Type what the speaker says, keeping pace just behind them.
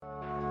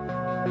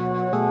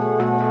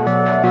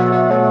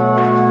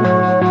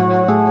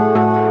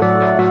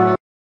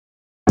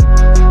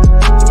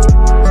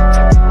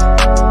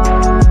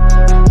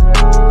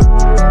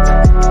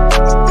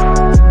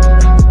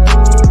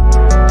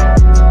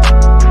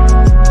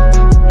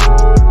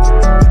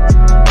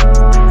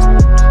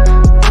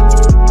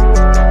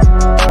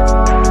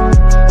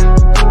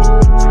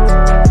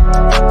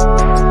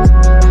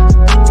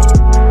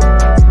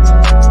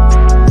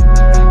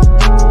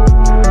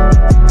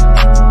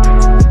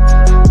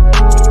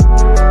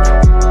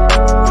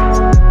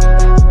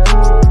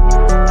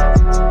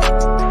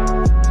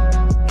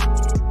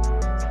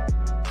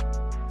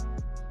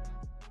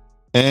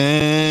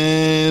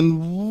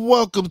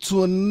Welcome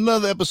to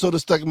another episode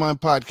of Stuck in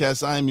Mind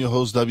Podcast. I am your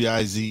host,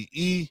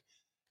 Wize,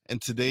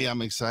 and today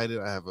I'm excited.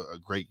 I have a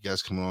great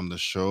guest coming on the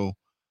show.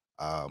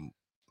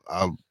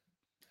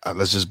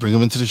 Let's just bring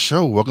him into the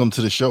show. Welcome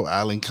to the show,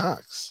 Alan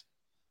Cox.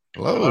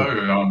 Hello.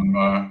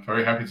 I'm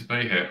very happy to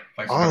be here.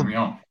 Thanks for having me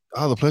on.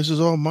 The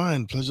pleasure's all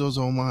mine.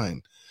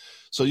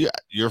 So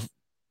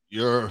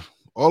you're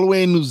all the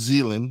way in New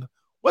Zealand.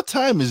 What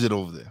time is it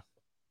over there?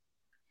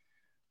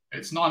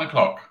 It's 9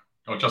 o'clock,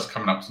 or just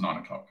coming up to 9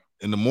 o'clock.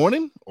 In the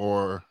morning,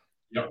 or?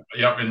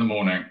 Yep, in the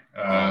morning.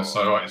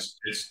 So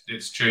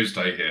it's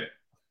Tuesday here.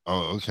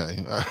 Oh,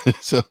 okay.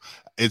 So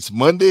it's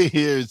Monday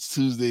here. It's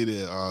Tuesday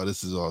there. Oh,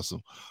 this is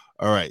awesome.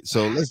 All right,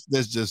 so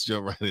let's just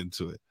jump right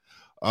into it.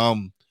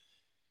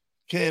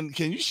 Can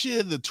you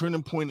share the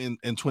turning point in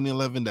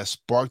 2011 that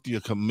sparked your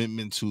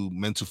commitment to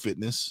mental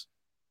fitness?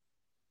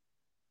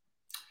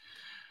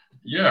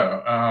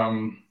 Yeah.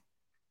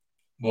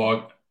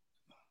 Well,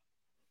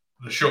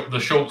 the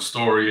short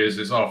story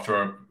is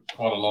after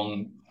quite a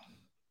long,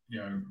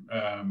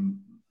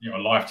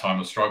 lifetime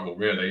of struggle.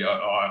 Really,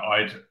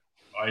 I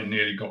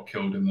nearly got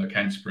killed in the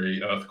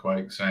Canterbury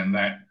earthquakes, and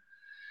that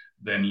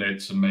then led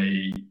to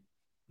me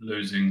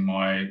losing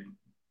my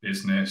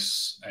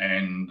business,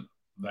 and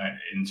that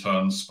in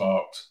turn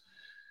sparked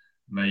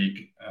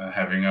me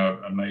having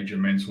a major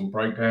mental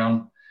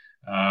breakdown.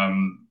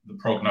 The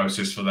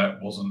prognosis for that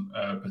wasn't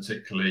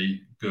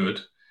particularly good.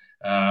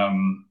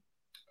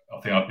 I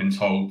think I've been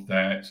told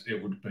that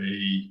it would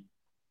be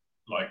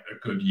like a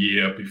good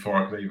year before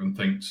I could even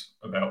think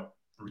about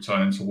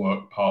returning to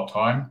work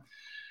part-time.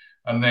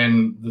 And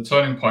then the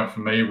turning point for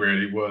me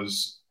really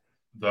was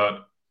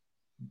that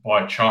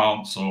by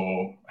chance,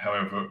 or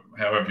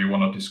however you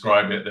want to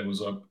describe it, there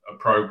was a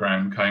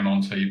program came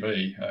on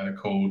TV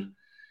called,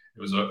 it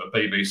was a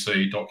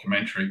BBC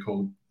documentary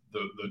called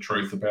The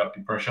Truth About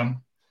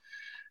Depression.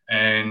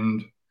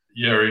 And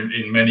yeah,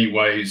 in many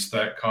ways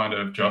that kind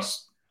of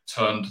just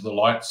turned the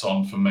lights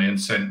on for me and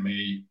sent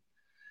me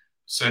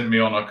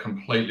on a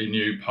completely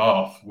new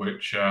path,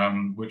 which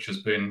has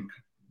been,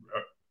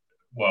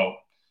 well,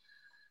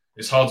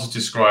 it's hard to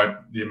describe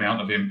the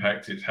amount of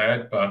impact it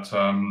had, but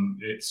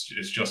it's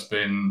just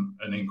been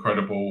an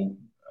incredible,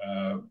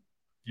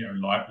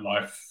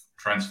 life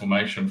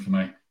transformation for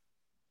me.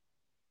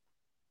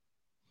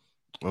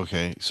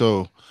 Okay,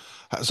 so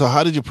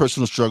how did your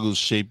personal struggles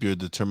shape your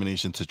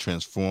determination to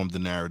transform the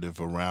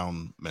narrative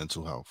around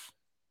mental health?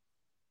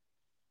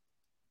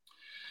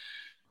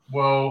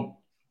 Well,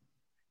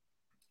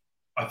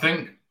 I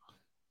think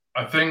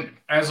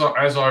as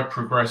I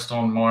progressed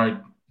on my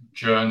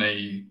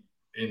journey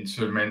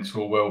into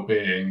mental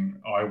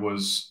well-being, I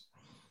was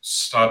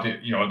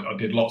studying. I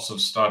did lots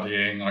of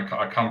studying.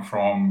 I come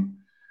from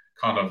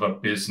kind of a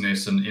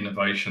business and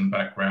innovation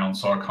background,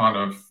 so I kind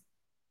of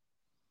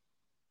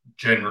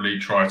generally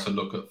try to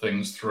look at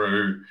things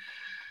through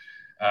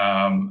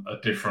a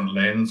different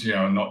lens,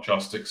 not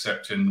just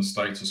accepting the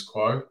status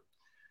quo.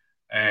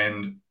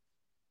 And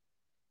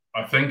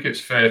I think it's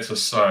fair to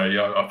say,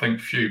 I think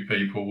few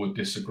people would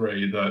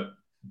disagree that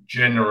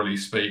generally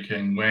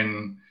speaking,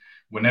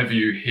 whenever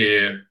you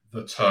hear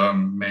the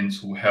term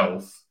mental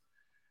health,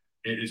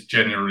 it is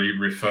generally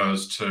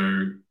refers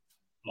to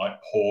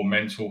like poor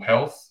mental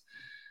health.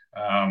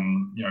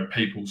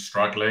 People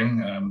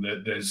struggling.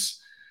 There's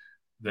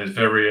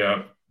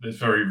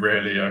very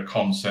rarely a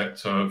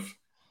concept of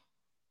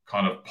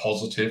kind of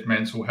positive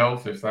mental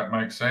health, if that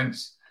makes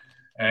sense.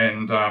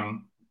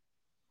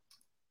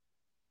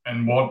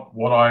 And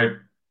what I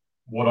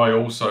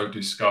also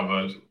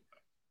discovered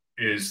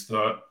is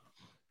that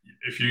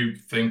if you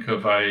think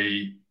of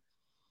a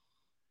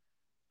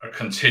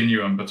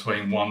continuum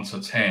between 1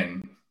 to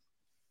 10,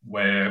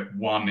 where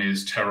 1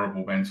 is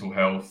terrible mental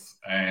health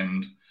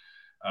and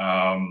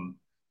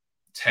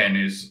 10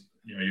 is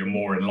you're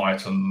more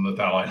enlightened than the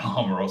Dalai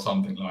Lama or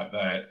something like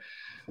that,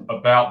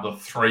 about the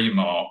 3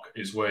 mark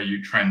is where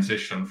you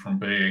transition from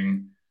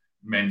being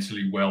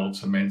mentally well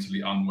to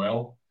mentally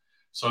unwell.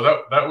 So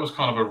that was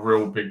kind of a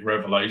real big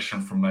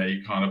revelation for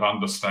me, kind of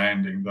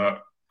understanding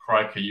that,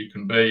 crikey, you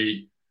can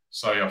be,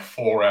 say, a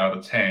 4 out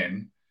of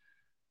 10.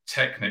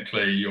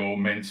 Technically, you're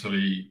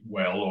mentally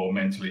well or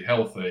mentally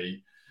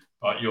healthy,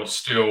 but you're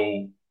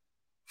still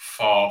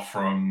far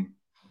from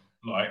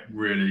like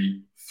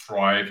really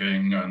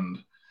thriving and,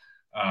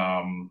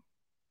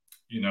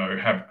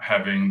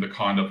 having the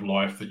kind of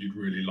life that you'd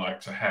really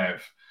like to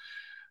have.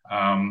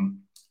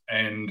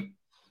 And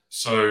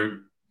so,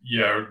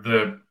 yeah,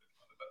 the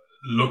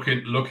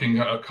looking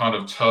at a kind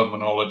of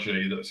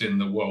terminology that's in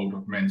the world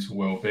of mental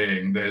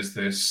well-being, there's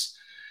this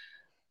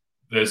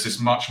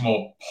much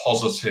more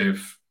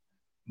positive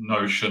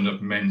notion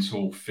of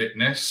mental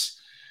fitness,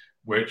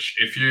 which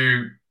if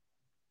you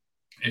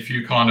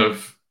kind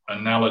of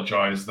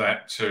analogize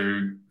that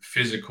to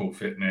physical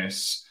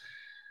fitness,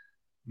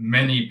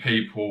 many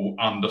people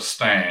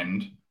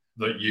understand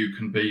that you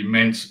can be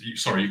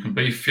you can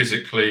be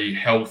physically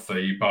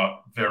healthy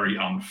but very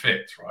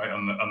unfit, right?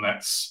 And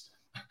that's,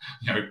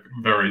 you know,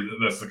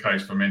 that's the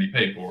case for many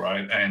people,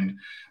 right? And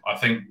I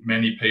think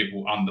many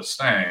people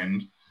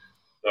understand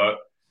that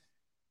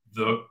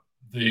the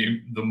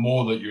the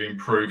more that you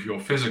improve your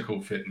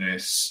physical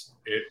fitness,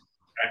 it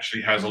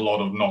actually has a lot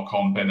of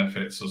knock-on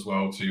benefits as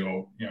well to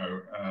your, you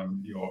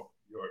know,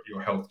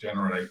 your health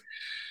generally.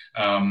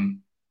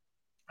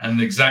 And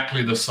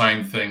exactly the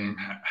same thing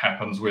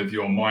happens with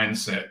your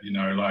mindset. You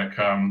know, like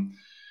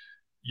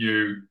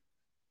you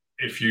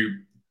if you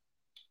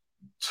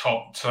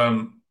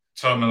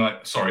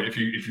terminate, sorry, if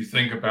you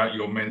think about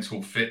your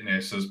mental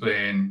fitness as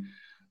being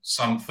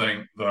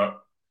something that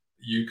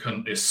you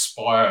can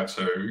aspire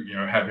to, you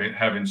know,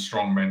 having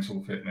strong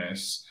mental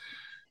fitness,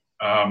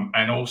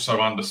 and also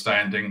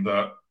understanding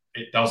that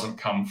it doesn't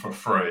come for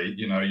free.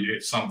 You know,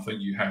 it's something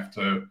you have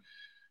to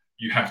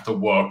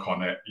work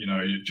on it. You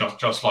know,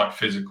 just like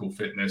physical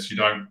fitness, you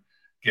don't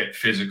get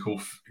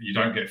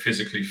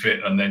physically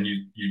fit and then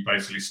you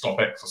basically stop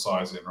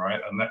exercising,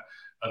 right?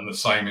 And the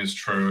same is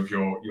true of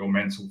your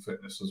mental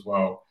fitness as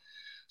well.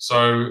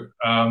 So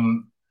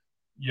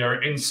yeah,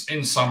 in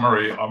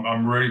summary,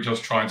 I'm really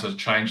just trying to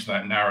change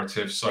that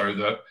narrative so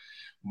that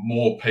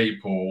more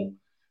people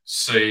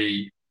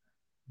see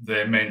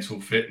their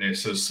mental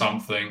fitness as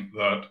something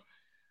that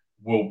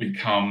will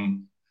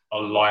become a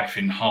life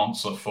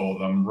enhancer for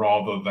them,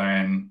 rather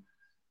than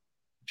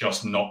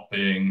just not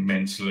being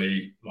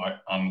mentally like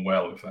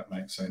unwell, if that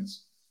makes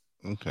sense.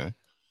 Okay.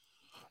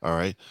 All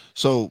right.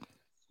 So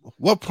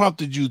what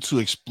prompted you to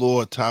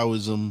explore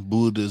Taoism,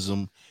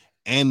 Buddhism,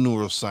 and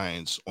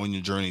neuroscience on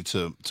your journey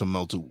to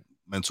mental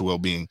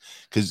well-being?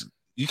 Because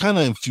you kind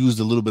of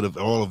infused a little bit of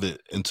all of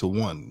it into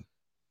one.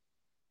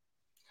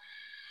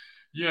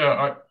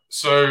 Yeah,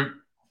 so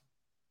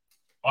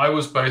I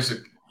was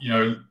you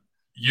know,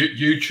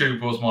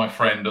 YouTube was my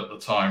friend at the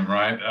time,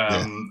 right?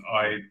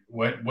 Yeah.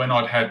 When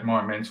I'd had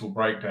my mental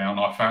breakdown,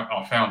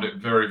 I found it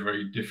very,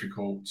 very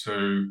difficult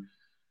to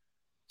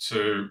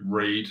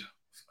read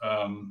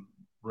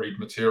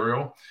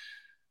material.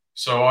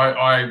 So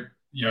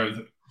you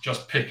know,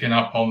 just picking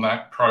up on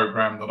that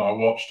program that I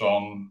watched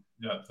on,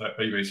 you know, that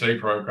BBC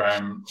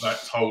program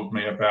that told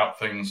me about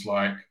things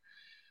like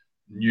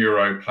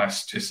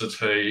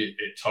neuroplasticity.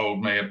 It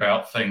told me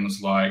about things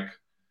like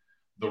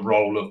the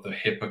role of the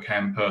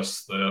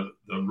hippocampus, the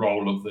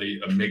role of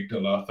the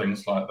amygdala,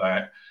 things like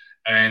that.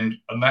 And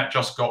that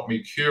just got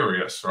me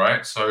curious,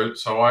 right? So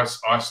I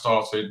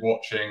started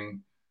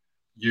watching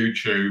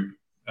YouTube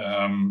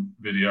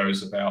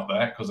videos about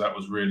that, because that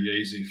was really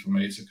easy for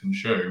me to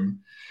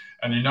consume.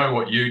 And you know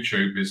what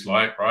YouTube is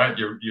like, right?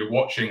 You're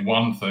watching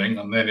one thing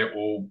and then it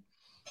will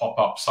pop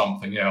up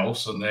something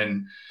else, and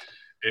then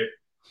it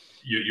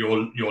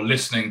you're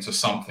listening to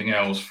something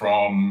else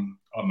from,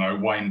 I don't know,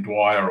 Wayne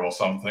Dwyer or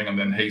something, and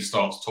then he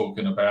starts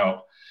talking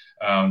about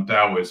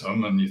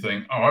Taoism, and you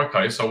think, oh,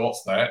 okay, so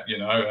what's that? You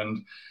know,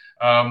 and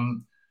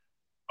um,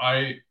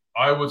 I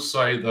I would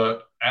say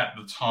that at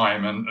the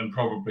time, and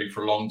probably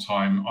for a long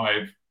time,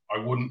 I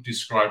wouldn't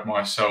describe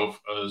myself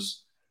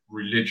as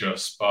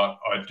religious, but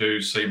I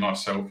do see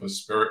myself as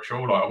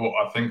spiritual. Like,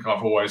 I think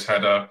I've always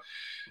had a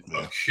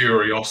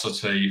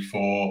curiosity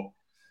for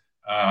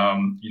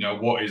you know,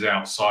 what is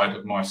outside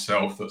of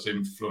myself that's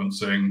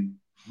influencing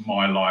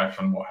my life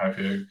and what have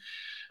you.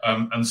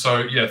 And so,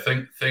 yeah,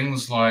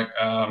 things like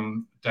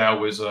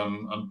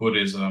Taoism and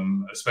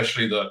Buddhism,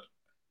 especially that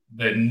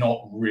they're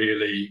not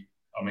really.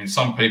 I mean,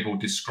 some people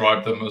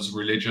describe them as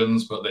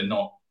religions, but they're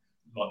not.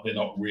 Like, they're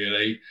not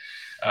really.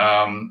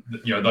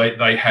 You know,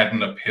 they had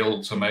an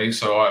appeal to me,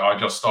 so I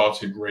just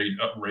started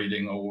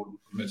reading all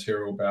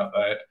material about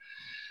that.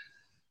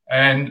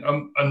 And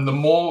the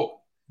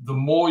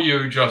more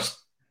you just,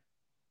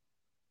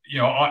 you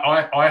know,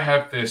 I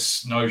have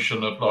this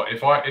notion of, like,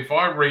 if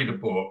I read a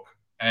book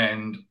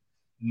and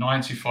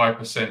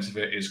 95% of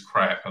it is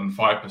crap and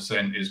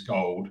 5% is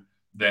gold,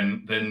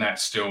 then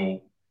that's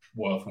still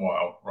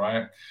worthwhile,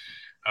 right?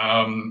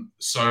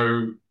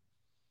 So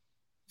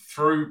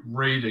through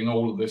reading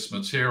all of this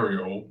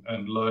material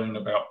and learning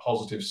about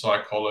positive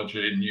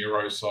psychology,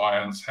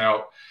 neuroscience,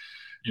 how,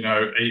 you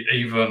know,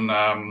 even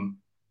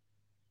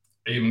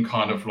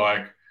kind of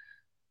like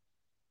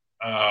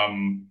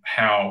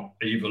how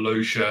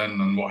evolution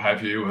and what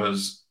have you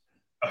has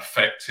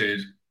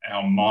affected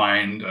our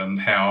mind, and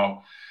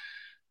how,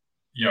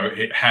 you know,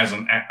 it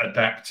hasn't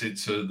adapted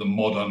to the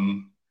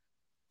modern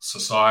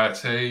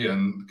society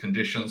and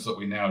conditions that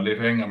we now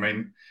live in. I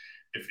mean,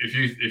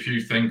 if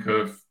you think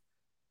of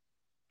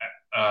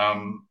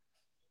um,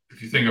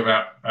 if you think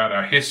about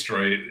our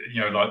history,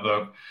 like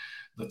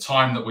the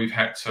time that we've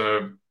had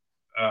to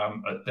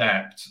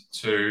adapt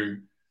to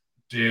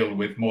deal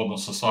with modern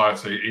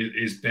society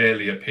is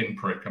barely a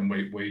pinprick, and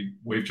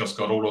we've just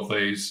got all of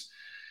these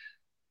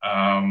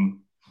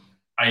um,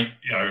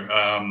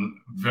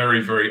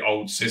 very, very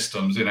old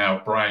systems in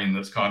our brain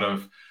that's kind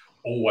of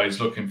always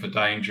looking for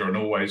danger and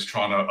always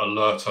trying to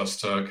alert us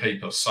to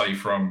keep us safe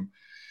from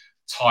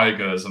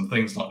tigers and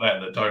things like that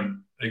that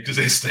don't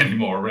exist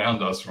anymore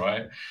around us,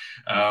 right?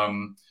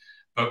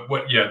 But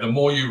the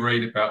more you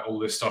read about all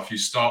this stuff, you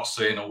start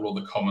seeing all of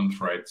the common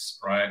threads,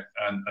 right?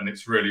 And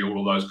it's really all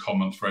of those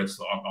common threads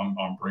that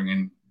I'm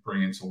bringing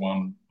to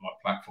one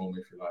like platform,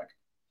 if you like.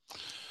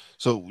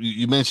 So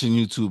you mentioned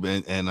YouTube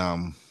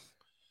and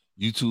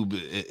YouTube.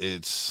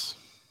 It's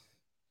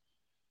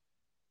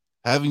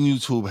having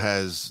YouTube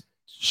has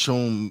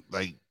shown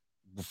like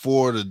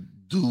before to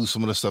do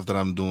some of the stuff that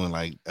I'm doing,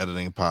 like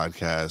editing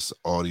podcasts,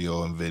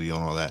 audio and video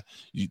and all that.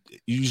 You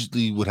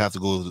usually would have to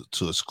go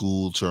to a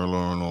school to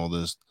learn all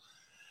this.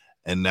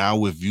 And now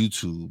with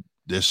YouTube,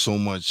 there's so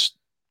much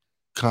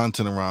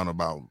content around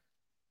about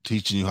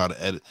teaching you how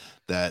to edit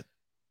that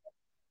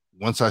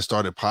once I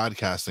started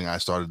podcasting, I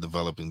started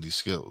developing these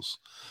skills.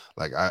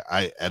 Like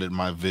I edit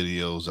my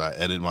videos, I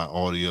edit my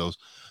audios,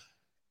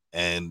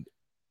 and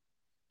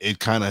it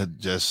kind of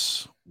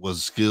just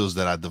was skills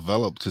that I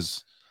developed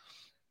because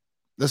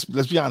let's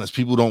be honest,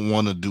 people don't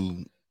want to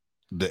do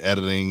the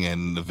editing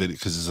and the video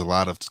because there's a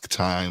lot of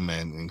time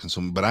and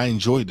consuming, but I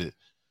enjoyed it.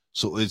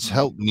 So it's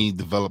helped me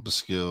develop a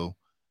skill.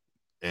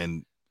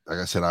 And like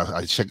I said,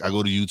 I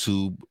go to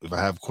YouTube. If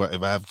I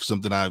have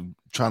something I'm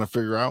trying to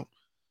figure out,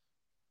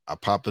 I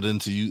pop it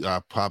into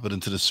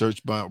the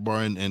search bar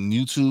in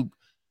YouTube,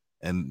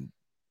 and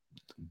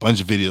a bunch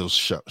of videos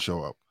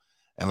show up.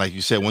 And like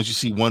you said, once you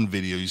see one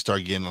video, you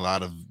start getting a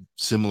lot of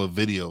similar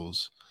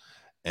videos.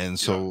 And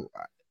so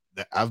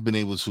I've been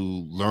able to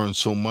learn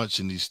so much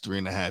in these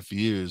 3.5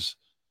 years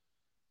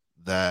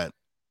that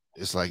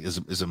it's like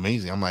it's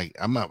amazing.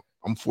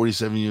 I'm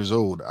 47 years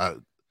old. I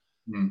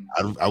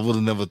would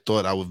have never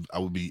thought I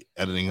would be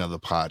editing other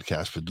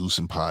podcasts,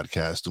 producing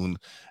podcasts, doing.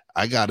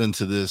 I got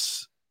into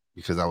this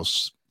because I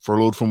was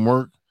furloughed from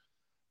work.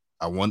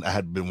 I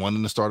had been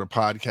wanting to start a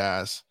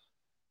podcast,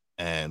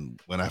 and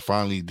when I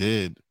finally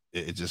did,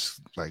 it just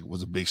like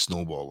was a big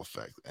snowball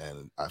effect,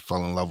 and I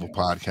fell in love with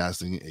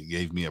podcasting. It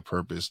gave me a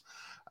purpose.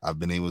 I've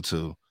been able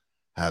to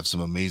have some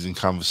amazing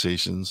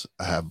conversations.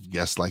 I have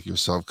guests like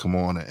yourself come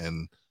on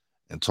and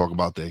talk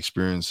about their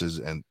experiences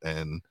and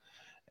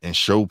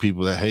show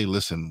people that, hey,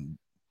 listen,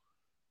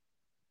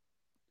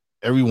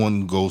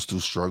 everyone goes through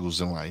struggles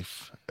in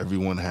life.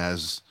 Everyone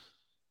has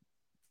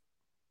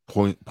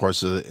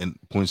points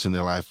in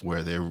their life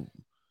where they're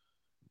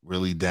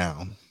really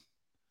down.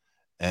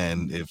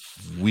 And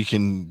if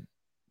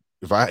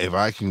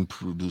I can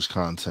produce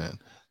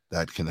content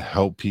that can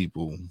help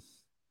people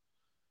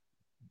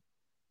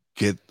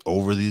get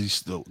over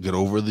these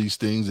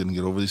things and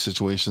get over these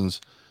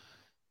situations,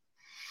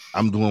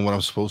 I'm doing what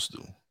I'm supposed to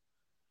do.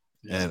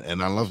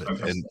 And I love it.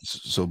 And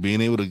so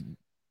being able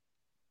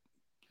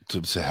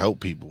to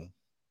help people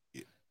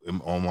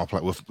on my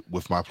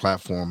with my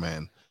platform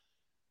and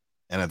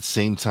at the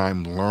same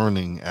time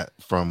learning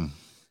from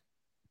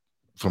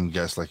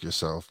guests like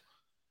yourself,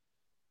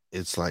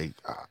 it's like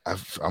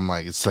I'm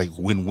like it's like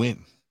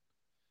win-win.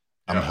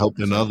 I'm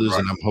helping others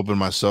and I'm helping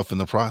myself in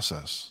the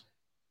process.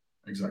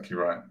 Exactly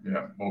right.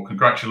 Yeah. Well,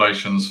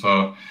 congratulations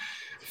for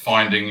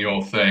finding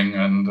your thing,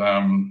 and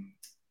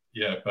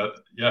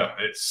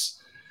it's.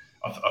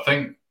 I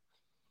think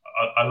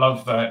I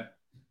love that.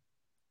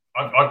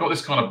 I've got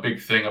this kind of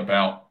big thing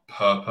about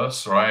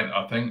purpose, right?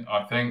 I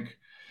think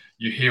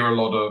you hear a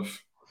lot of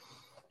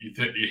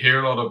you hear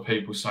a lot of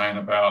people saying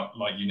about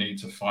like you need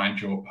to find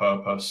your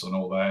purpose and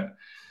all that.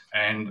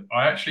 And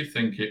I actually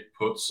think it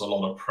puts a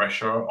lot of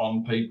pressure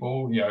on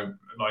people.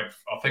 Like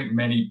I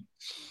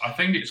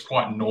think it's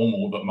quite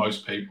normal that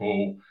most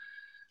people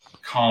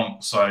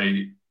can't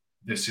say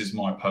this is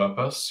my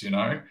purpose,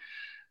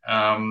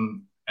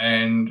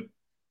 and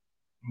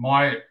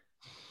my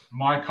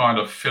kind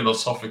of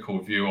philosophical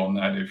view on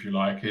that, if you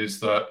like, is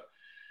that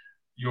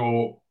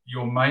your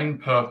main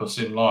purpose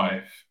in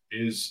life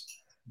is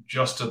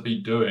just to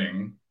be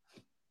doing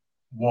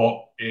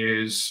what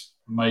is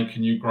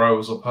making you grow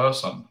as a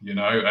person,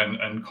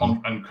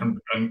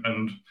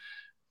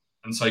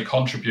 and say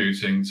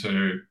contributing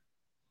to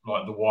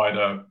like the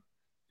wider,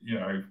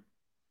 the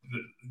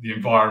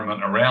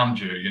environment around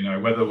you,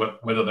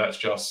 whether that's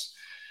just,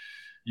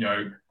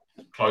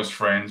 close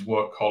friends,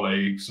 work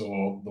colleagues,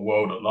 or the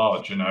world at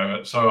large,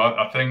 So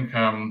I think,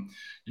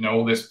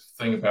 all this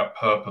thing about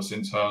purpose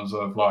in terms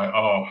of like,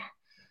 I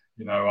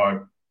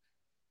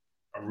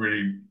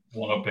really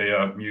want to be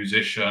a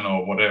musician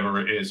or whatever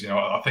it is,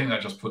 I think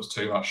that just puts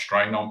too much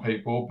strain on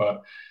people.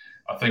 But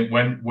I think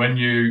when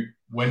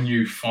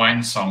you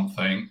find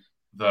something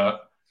that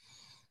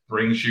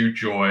brings you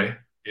joy,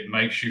 it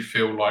makes you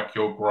feel like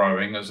you're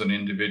growing as an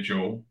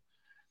individual,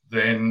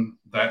 then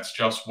that's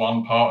just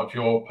one part of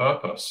your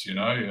purpose.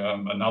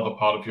 Another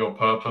part of your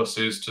purpose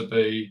is to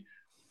be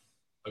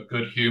a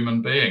good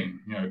human being.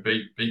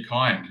 Be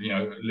kind.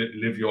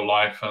 Live your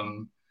life,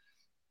 and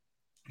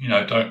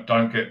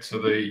don't get to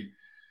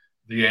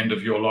the end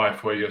of your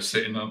life where you're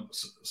sitting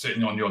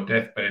on your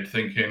deathbed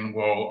thinking,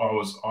 well,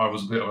 I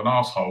was a bit of an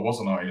asshole,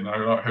 wasn't I?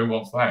 Like, who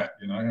wants that?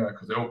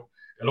 Because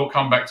it'll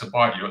come back to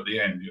bite you at the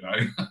end.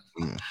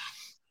 Yeah.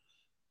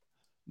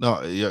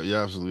 No,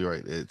 you're absolutely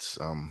right. It's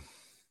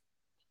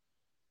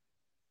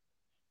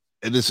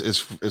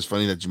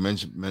funny that you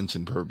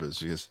mentioned purpose,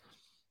 because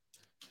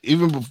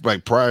even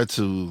like prior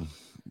to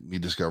me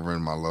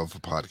discovering my love for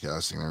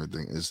podcasting and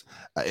everything,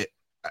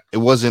 it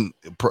wasn't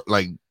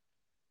like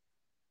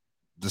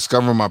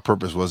discovering my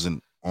purpose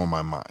wasn't on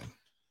my mind,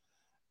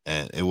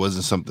 and it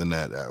wasn't something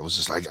that I was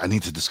just like, I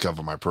need to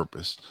discover my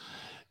purpose.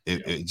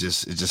 It, Yeah. it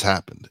just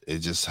happened. It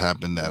just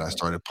happened that I Okay.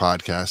 started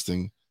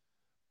podcasting.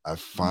 I Mm.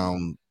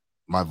 found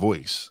my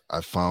voice.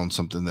 I found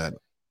something that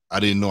I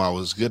didn't know I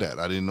was good at.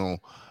 I didn't know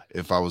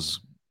if I was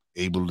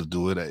able to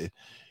do it.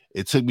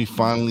 It took me Mm.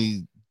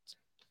 finally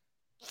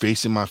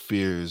facing my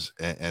fears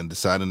and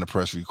deciding to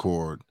press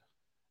record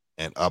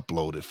and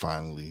upload it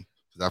finally.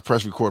 I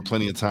pressed record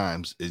plenty of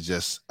times. It's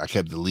just I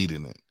kept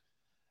deleting it.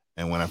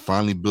 And when I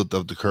finally built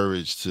up the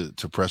courage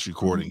to press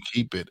record Mm. and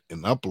keep it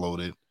and upload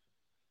it,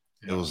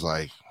 it Yeah. was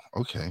like,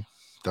 okay,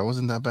 that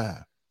wasn't that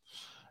bad.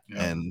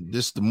 Yeah. And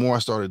the more I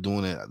started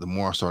doing it, the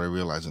more I started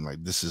realizing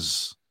like this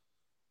is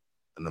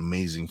an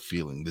amazing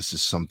feeling. This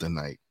is something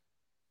like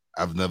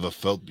I've never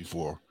felt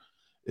before.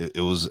 It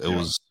Yeah.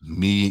 was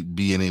me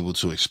being able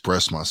to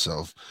express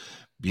myself,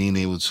 being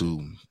able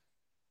to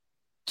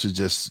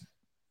just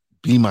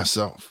be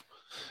myself.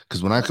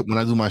 Because Yeah. when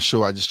I do my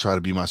show, I just try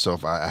to be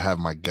myself. I have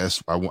my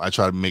guests. I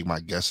try to make my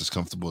guests as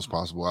comfortable as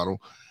possible.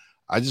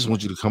 I just Yeah.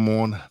 want you to come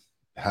on,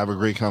 have a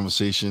great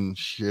conversation,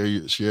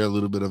 share a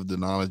little bit of the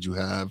knowledge you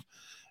have,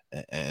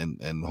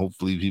 and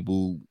hopefully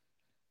people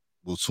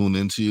will tune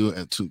into you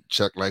and to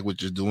check like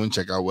what you're doing,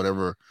 check out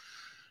whatever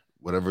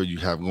you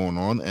have going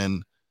on,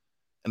 and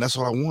that's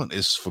what I want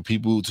is for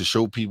people to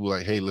show people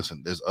like, hey,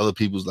 listen, there's other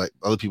people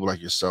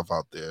like yourself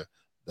out there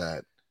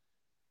that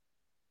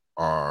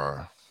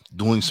are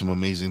doing some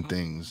amazing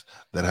things,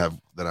 that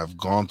have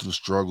gone through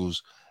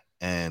struggles,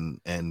 and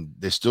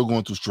they're still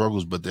going through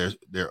struggles, but they're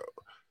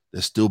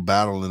still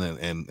battling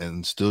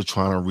and still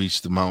trying to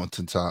reach the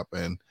mountaintop,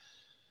 and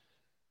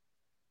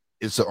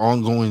it's an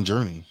ongoing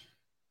journey.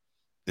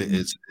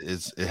 Mm.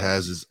 It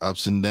has its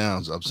ups and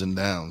downs,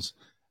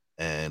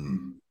 and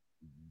Mm.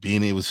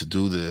 being able to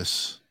do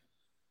this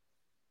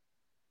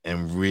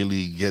and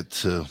really get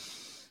to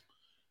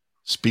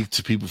speak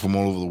to people from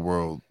all over the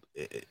world.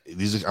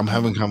 I'm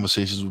having Mm.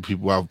 conversations with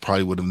people I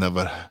probably would have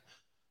never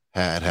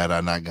had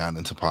I not gotten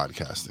into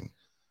podcasting.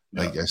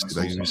 Yeah. That's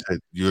Like you awesome. said,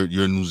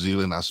 you're in New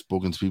Zealand. I've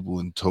spoken to people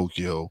in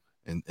Tokyo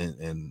and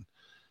in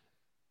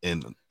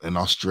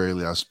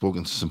Australia. I've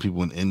spoken to some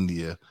people in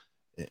India,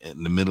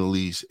 in the Middle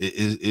East.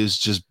 It's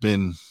just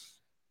been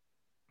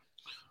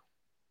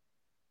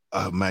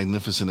a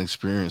magnificent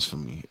experience for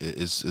me.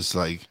 It's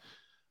like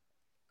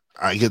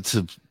I get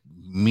to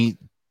meet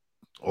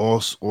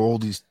all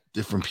these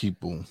different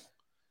people,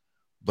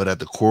 but at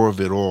the core of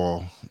it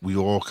all, we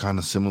all kind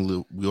of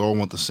similar. We all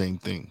want the same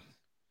thing.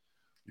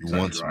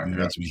 Exactly right. We Yeah.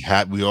 want to be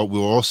happy. We're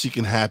all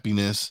seeking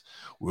happiness.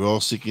 We're all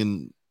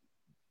seeking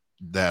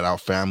that our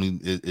family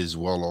is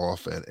well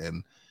off,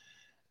 and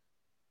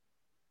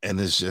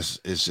it's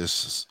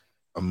just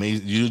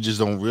amazing. You just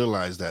don't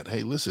realize that.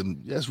 Hey,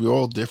 listen, yes, we're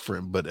all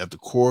different, but at the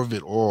core of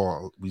it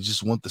all, we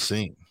just want the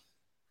same.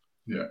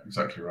 Yeah.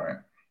 Exactly right.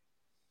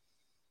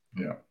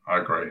 Yeah. I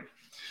agree.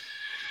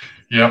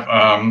 Yeah.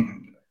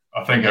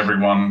 I think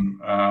everyone,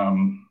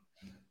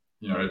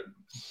 you know,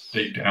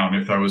 deep down,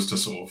 if they was to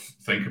sort of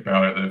think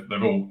about it,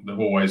 they've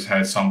always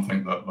had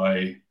something that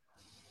they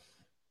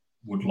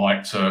would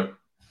like to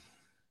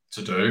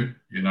do.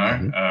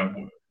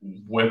 Mhm.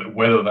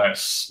 Whether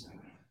that's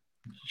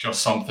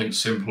just something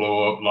simple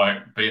or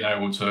like being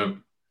able to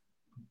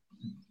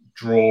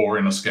draw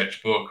in a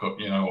sketchbook,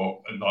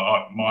 or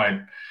like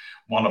my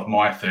one of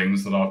my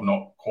things that I've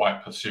not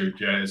quite pursued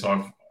yet is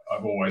I've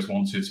always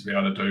wanted to be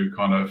able to do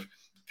kind of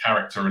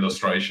character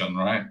illustration,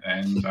 right?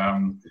 And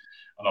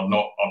I've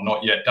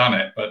not yet done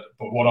it. But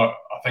what I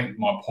think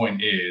my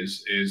point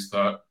is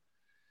that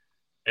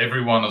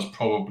everyone has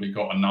probably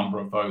got a number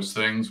of those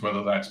things,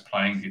 whether that's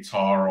playing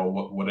guitar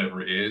or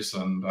whatever it is,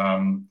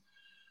 and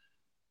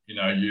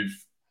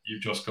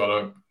you've just got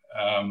to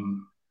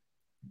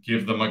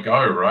give them a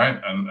go,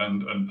 right?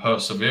 And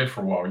persevere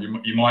for a while.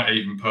 You might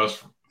even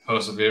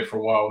persevere for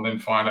a while and then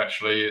find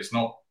actually it's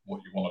not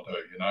what you want to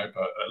do. But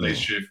Yeah. at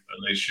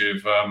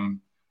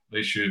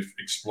least you've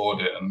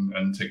explored it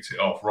and ticked it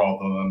off,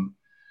 rather than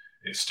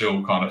it's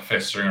still kind of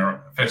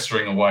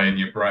festering away in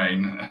your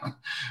brain,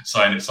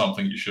 saying it's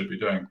something you should be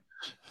doing.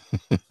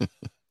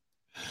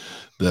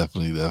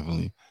 Definitely,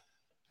 definitely.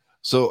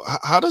 So,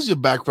 how does your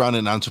background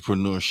in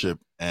entrepreneurship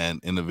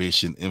and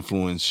innovation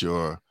influence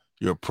your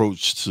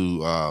approach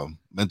to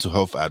mental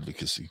health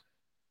advocacy?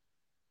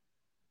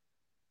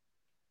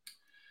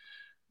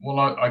 Well,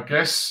 I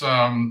guess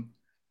like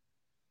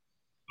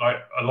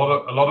a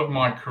lot of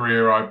my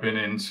career, I've been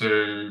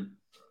into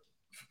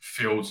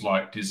fields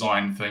like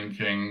design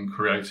thinking,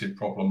 creative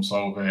problem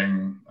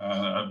solving,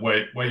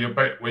 where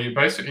you're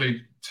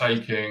basically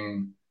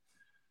taking,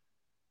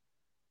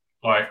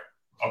 like,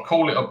 I'll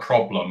call it a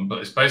problem, but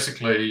it's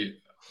basically,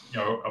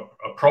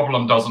 a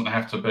problem doesn't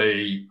have to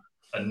be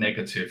a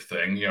negative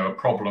thing. A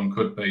problem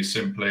could be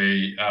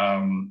simply,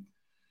 how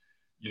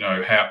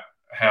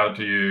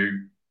do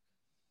you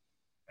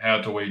how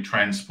do we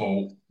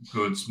transport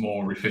goods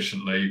more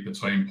efficiently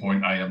between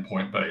point A and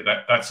point B?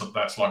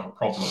 That's like a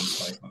problem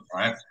statement,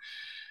 right?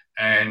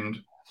 And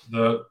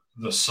the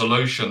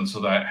solution to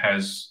that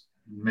has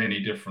many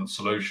different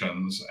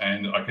solutions,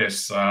 and I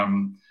guess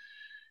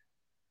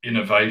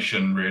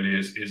innovation really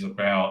is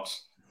about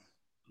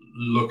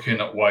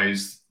looking at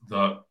ways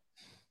that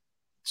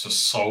to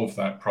solve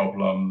that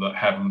problem that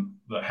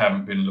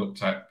haven't been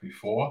looked at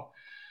before.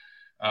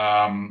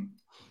 Um,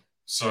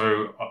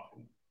 so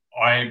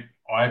I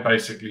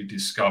basically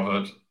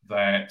discovered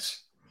that,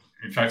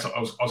 in fact, I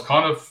was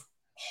kind of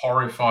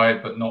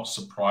horrified but not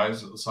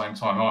surprised at the same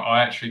time.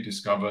 I actually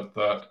discovered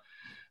that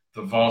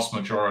the vast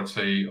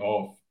majority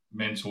of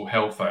mental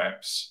health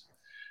apps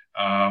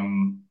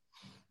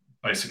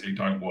basically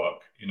don't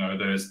work.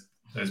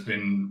 There's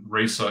been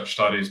research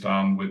studies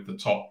done with the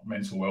top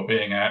mental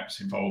well-being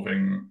apps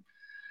involving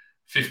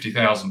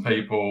 50,000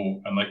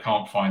 people, and they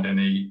can't find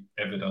any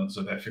evidence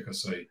of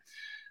efficacy.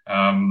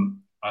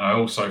 And I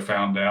also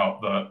found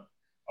out that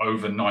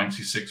over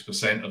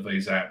 96% of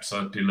these apps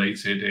are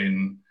deleted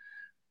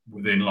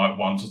within like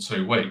 1 to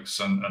 2 weeks,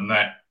 and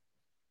that,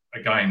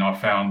 again, I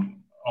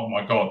found, oh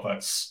my god,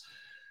 that's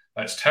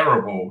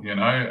terrible.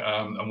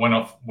 And when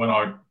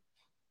I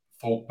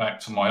thought back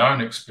to my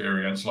own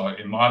experience, like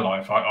in my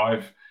life,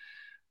 I've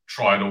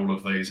tried all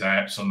of these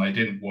apps and they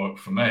didn't work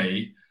for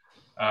me.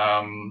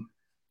 And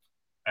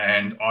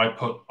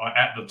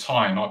at the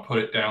time, I put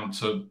it down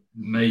to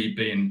me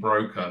being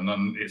broken,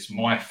 and it's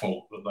my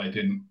fault that they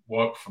didn't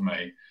work for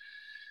me.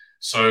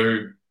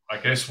 So I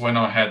guess when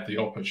I had the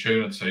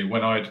opportunity,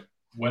 when I'd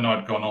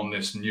gone on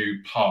this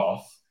new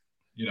path,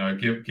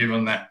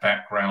 given that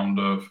background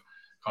of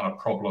kind of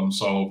problem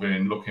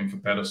solving, looking for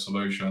better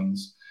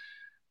solutions,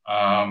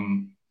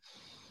 I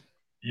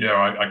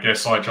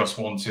guess I just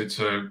wanted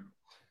to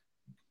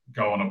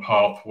go on a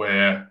path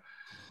where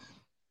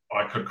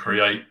I could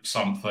create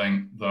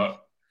something that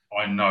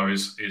I know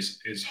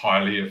is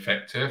highly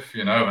effective,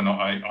 and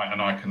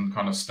I can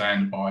kind of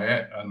stand by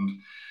it,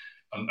 and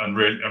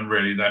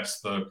really that's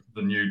the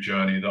new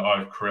journey that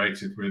I've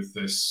created with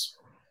this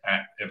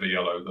app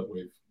EverYellow that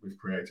we've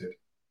created.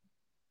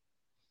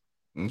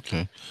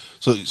 Okay.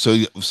 So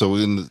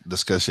we're gonna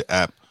discuss your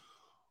app.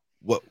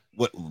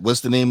 What's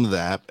the name of the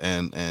app,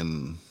 and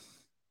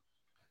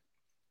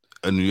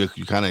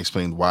you kind of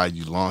explained why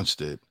you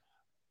launched it.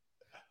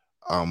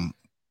 Um,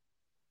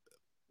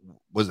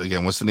 what's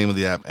the name of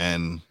the app,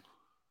 and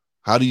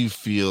how do you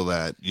feel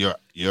that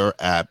your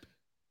app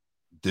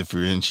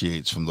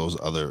differentiates from those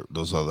other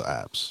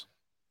apps?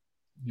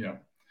 Yeah.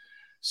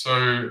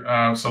 So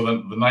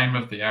the name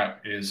of the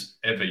app is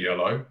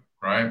EverYellow,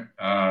 right?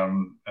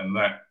 And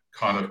that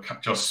kind of,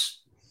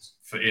 just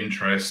for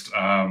interest,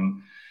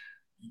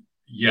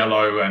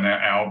 yellow, and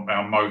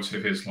our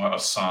motive is like a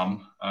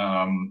sun.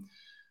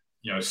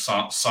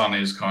 Sun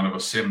is kind of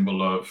a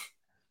symbol of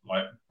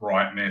like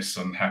brightness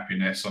and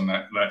happiness, and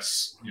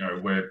that's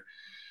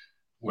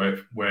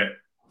we're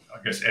I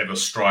guess ever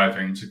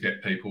striving to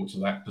get people to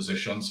that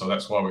position. So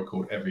that's why we're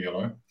called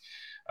EverYellow.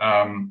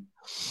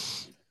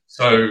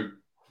 So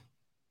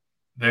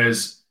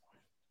there's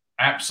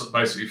apps that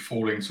basically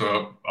fall into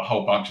a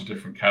whole bunch of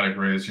different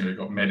categories. You've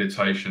got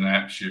meditation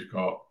apps, you've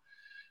got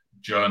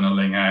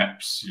journaling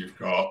apps, you've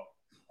got,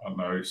 I don't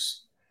know,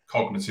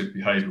 cognitive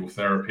behavioral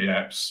therapy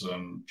apps,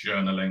 and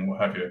journaling, what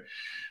have you.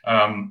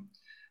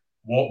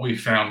 What we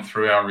found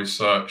through our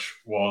research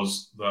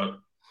was that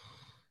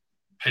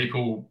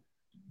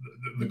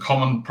the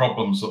common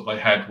problems that they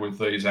had with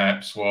these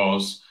apps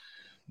was,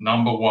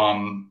 number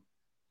one,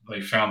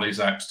 they found these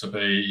apps to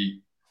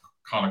be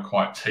kind of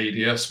quite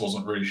tedious,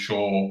 wasn't really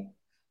sure,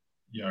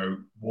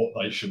 what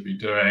they should be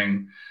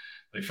doing.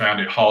 They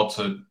found it hard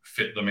to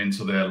fit them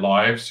into their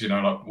lives.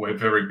 Like, we're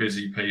very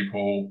busy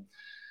people.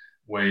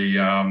 We,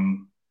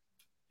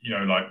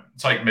 like,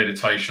 take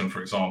meditation,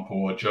 for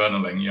example, or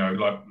journaling,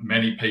 like,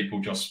 many people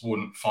just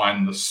wouldn't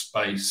find the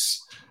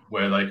space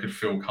where they could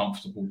feel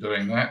comfortable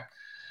doing that.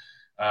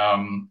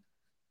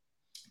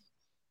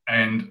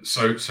 And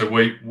so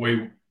we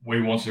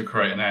wanted to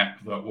create an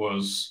app that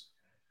was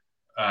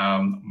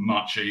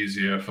much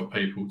easier for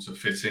people to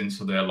fit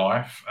into their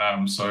life.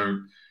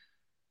 So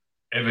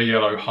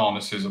EverYellow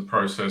harnesses a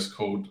process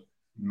called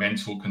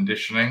mental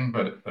conditioning,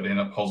 but in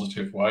a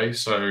positive way.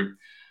 So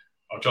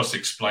I'll just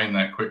explain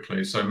that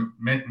quickly. So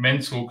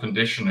mental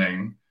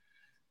conditioning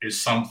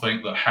is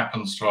something that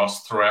happens to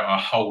us throughout our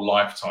whole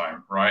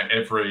lifetime, right?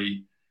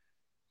 Every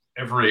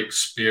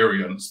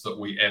experience that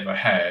we ever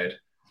had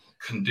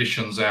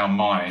conditions our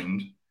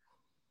mind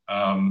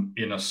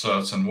in a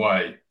certain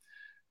way.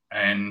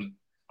 And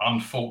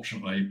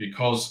unfortunately,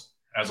 because,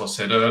 as I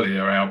said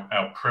earlier,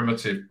 our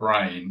primitive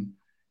brain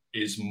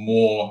is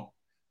more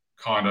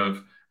kind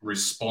of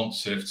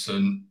responsive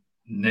to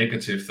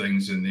negative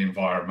things in the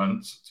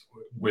environment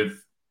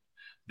with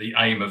the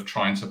aim of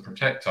trying to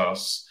protect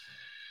us,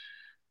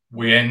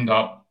 we end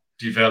up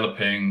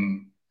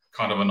developing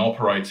kind of an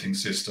operating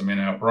system in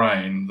our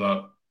brain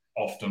that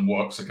often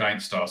works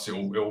against us.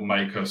 It'll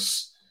make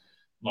us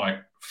like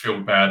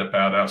feel bad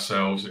about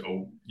ourselves.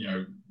 It'll,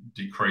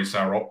 decrease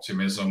our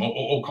optimism,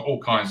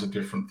 all kinds of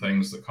different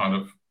things that kind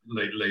of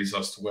leads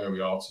us to where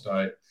we are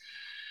today.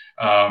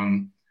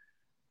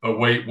 But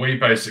we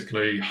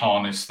basically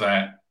harness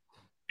that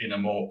in a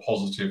more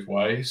positive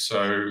way.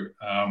 So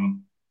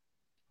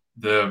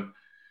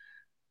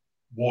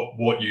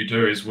what you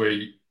do is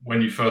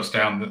when you first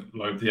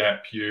download the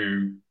app,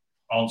 you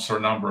answer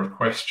a number of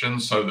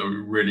questions so that we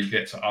really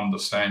get to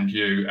understand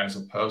you as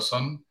a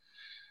person.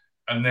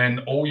 And then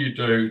all you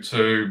do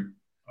to,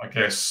 I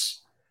guess,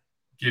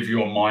 give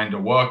your mind a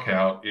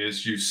workout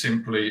is you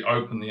simply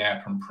open the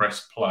app and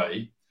press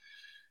play,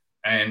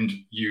 and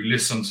you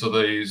listen to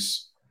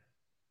these,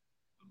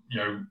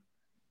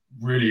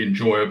 really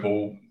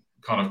enjoyable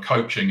kind of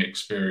coaching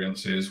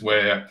experiences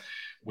where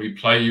we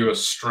play you a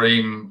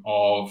stream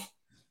of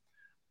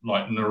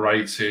like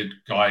narrated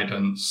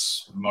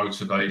guidance,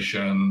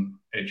 motivation,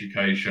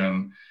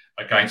 education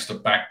against a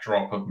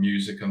backdrop of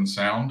music and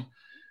sound.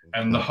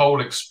 And the whole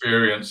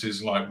experience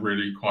is like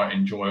really quite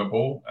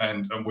enjoyable.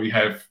 And we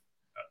have,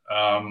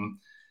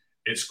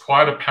 it's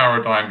quite a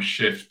paradigm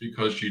shift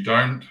because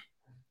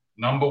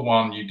number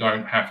one, you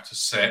don't have to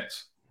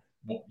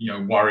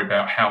worry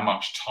about how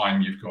much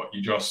time you've got.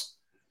 You just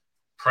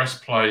press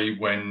play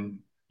when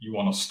you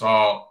want to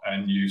start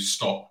and you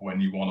stop when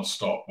you want to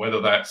stop,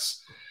 whether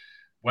that's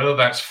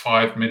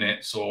 5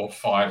 minutes or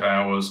 5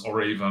 hours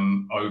or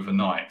even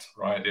overnight,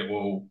 right? It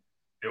will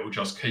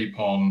just keep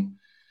on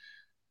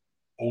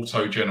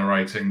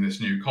auto-generating this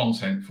new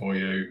content for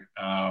you.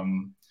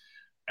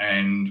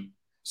 And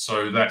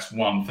so that's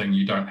one thing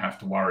you don't have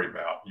to worry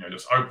about.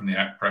 Just open the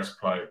app, press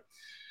play.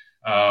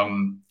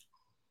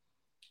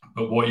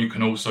 But what you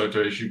can also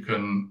do is you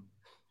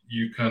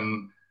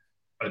can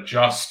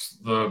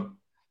adjust the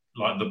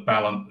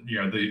balance,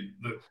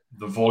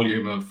 the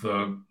volume of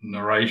the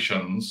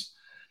narrations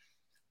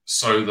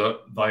so that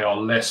they are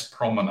less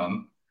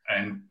prominent.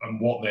 And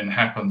what then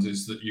happens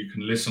is that you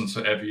can listen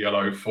to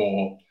EverYellow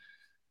for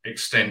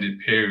extended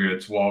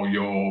periods while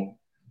you're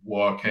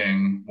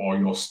working, while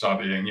you're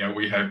studying.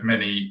 We have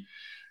many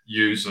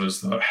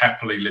users that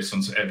happily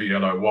listen to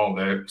EverYellow while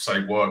they're,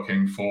 say,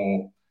 working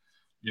for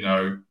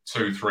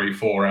 2, 3,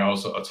 4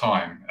 hours at a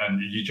time,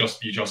 and you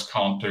just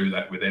can't do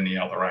that with any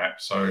other app.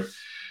 So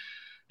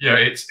yeah,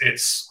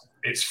 it's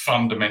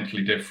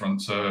fundamentally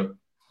different to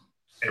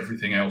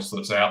everything else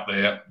that's out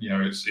there.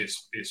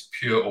 It's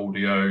pure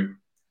audio.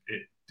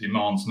 It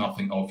demands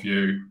nothing of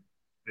you.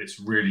 It's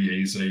really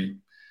easy.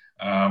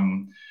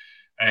 And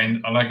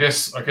I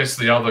guess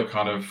the other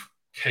kind of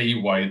key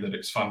way that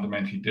it's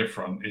fundamentally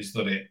different is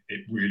that it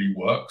really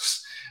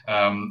works.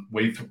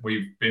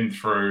 We've been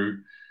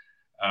through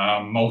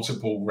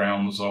multiple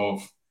rounds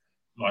of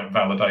like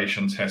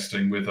validation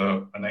testing with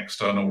an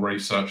external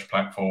research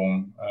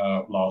platform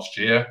last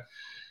year,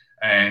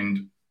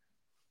 and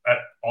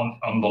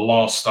on the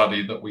last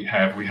study that we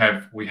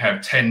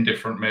have 10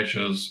 different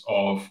measures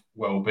of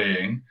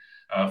well-being,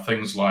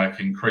 things like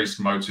increased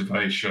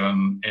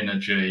motivation,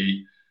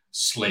 energy,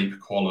 sleep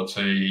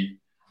quality,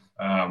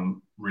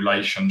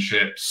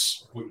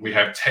 relationships. We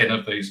have 10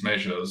 of these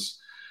measures,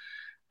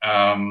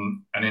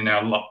 and in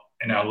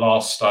our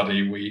last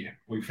study,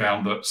 we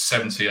found that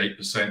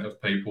 78%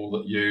 of people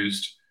that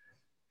used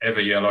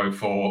EverYellow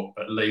for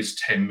at least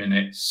 10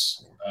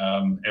 minutes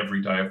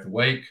every day of the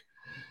week,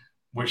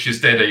 which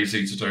is dead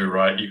easy to do,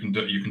 right? You can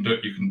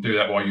do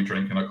that while you're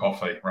drinking a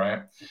coffee,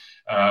 right?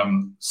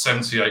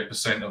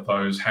 78% of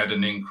those had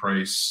an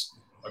increase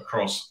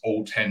across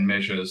all 10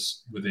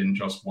 measures within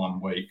just 1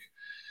 week.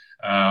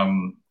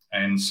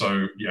 And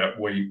so, yeah,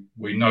 we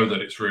know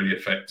that it's really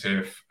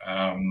effective.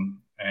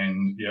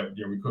 And yeah,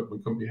 we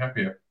couldn't be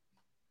happier.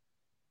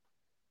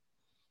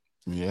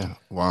 Yeah,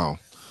 wow,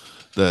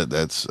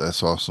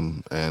 that's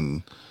awesome,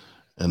 and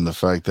the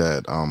fact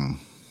that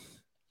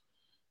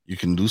you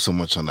can do so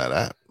much on that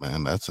app,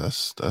 man,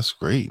 that's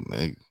great,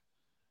 man.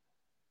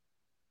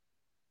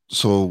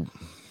 So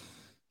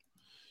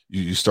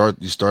you start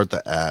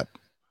the app.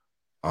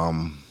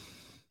 How,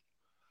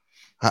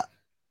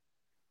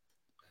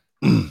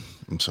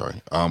 I'm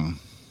sorry.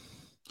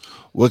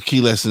 What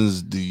key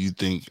lessons do you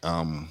think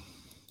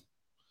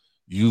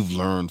you've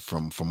learned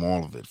from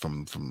all of it,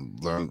 from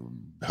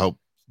help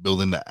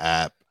building the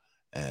app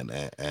and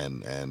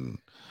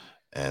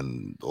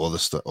all the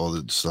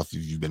stuff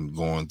you've been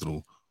going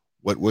through?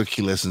 What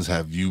key lessons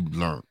have you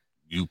learned,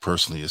 you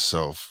personally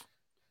yourself,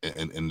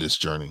 in this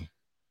journey?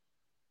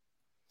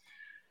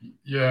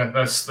 Yeah,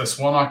 that's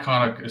one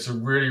it's a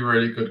really,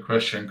 really good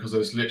question, because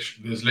there's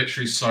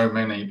literally so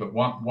many. But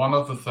one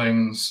of the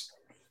things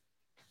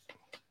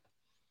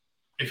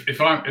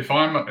if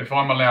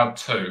I'm allowed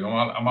to,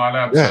 am I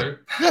allowed Yeah. to?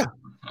 Yeah.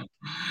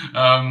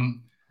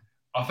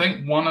 I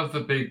think one of the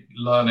big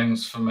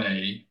learnings for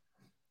me,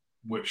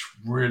 which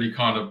really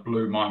kind of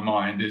blew my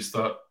mind, is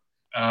that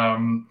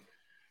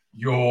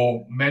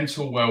your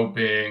mental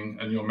well-being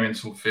and your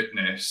mental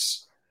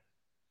fitness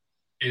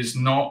is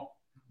not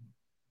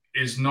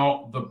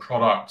the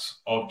product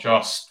of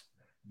just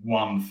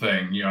one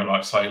thing,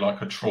 like say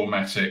like a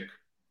traumatic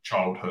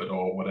childhood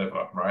or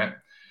whatever, right?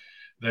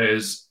 There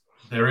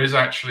is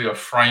actually a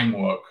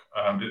framework.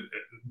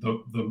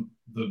 The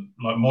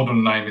like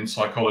modern name in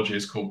psychology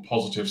is called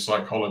positive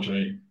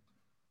psychology,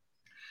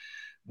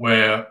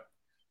 where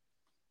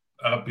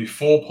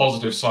before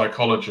positive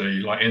psychology,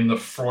 like in the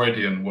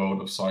Freudian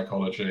world of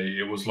psychology,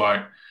 it was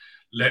like,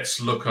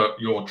 let's look at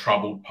your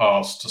troubled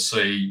past to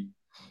see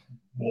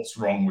what's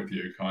wrong with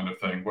you, kind of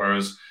thing.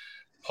 Whereas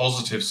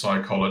positive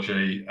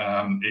psychology,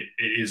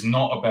 it is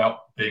not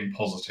about being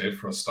positive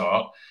for a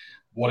start.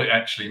 What it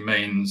actually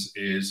means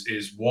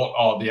is what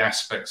are the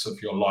aspects of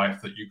your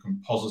life that you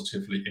can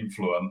positively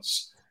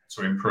influence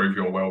to improve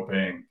your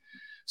well-being.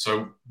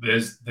 So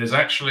there's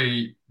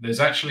actually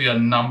a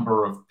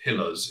number of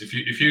pillars.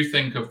 If you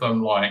think of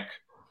them like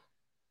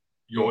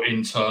your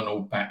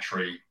internal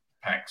battery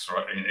packs,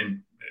 right?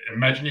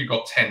 Imagine you've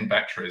got 10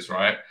 batteries,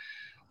 right?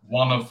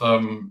 One of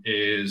them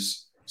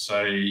is,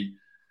 say,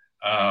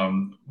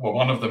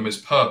 one of them is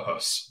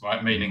purpose,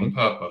 right? Meaning and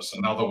purpose.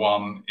 Another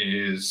one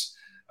is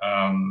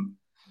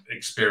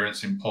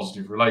experiencing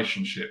positive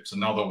relationships.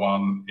 Another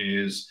one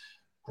is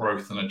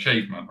growth and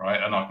achievement,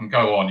 right? And I can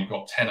go on. You've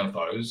got 10 of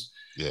those.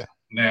 Yeah.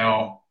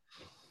 Now,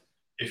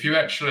 if you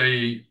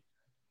actually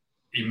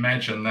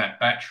imagine that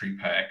battery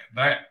pack,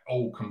 that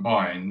all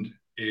combined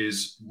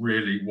is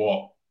really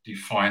what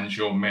defines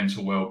your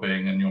mental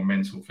well-being and your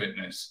mental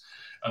fitness.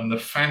 And the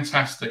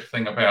fantastic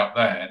thing about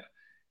that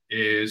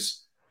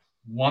is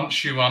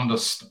once you've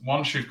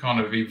kind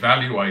of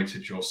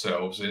evaluated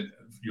yourself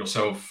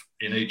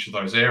in each of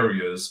those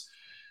areas,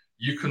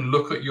 you can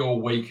look at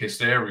your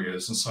weakest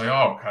areas and say,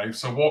 oh, okay,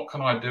 so what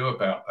can I do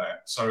about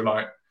that? So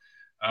like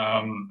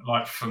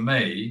for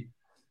me,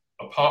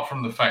 apart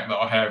from the fact that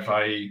I have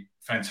a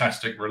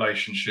fantastic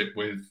relationship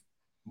with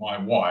my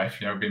wife,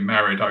 been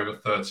married over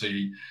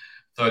 30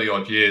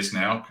 odd years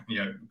now,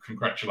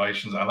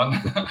 congratulations,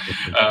 Alan.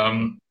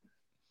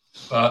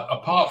 But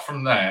apart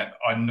from that,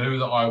 I knew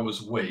that I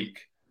was weak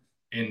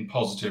in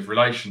positive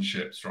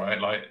relationships,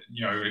 right? Like,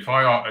 if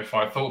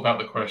I thought about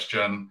the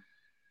question,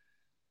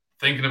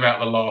 thinking about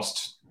the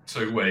last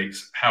 2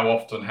 weeks, how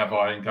often have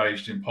I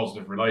engaged in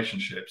positive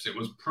relationships? It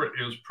was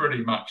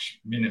pretty much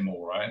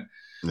minimal, right?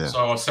 Yeah.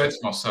 So I said to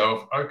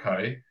myself,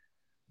 okay,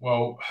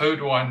 well, who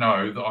do I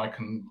know that I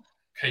can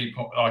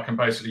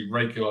basically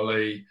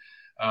regularly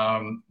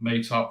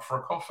meet up for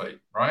a coffee,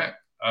 right?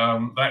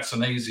 That's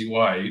an easy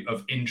way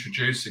of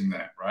introducing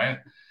that, right?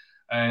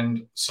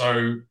 And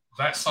so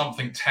that's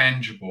something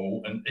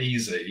tangible and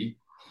easy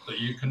that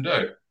you can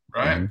do,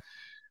 right?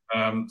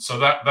 So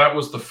that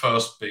was the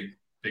first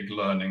big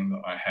learning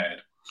that I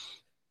had.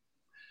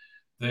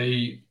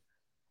 The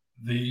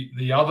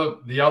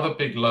other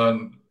big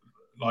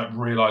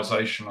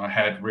realization I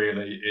had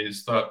really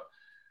is that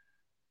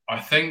I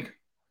think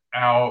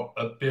our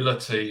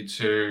ability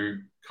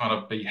to kind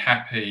of be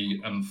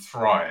happy and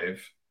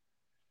thrive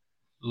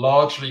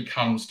largely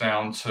comes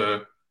down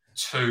to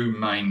two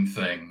main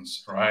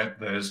things, right?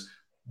 There's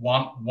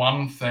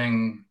one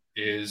thing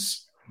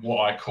is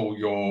what I call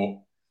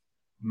your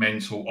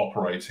mental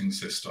operating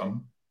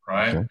system,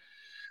 right? Okay.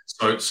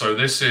 So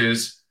this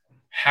is,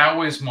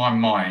 how is my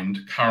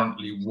mind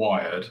currently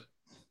wired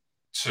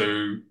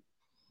to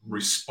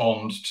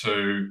respond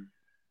to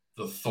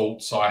the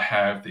thoughts I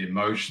have, the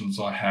emotions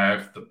I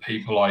have, the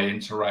people I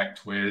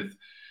interact with,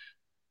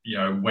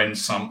 when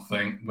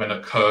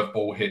a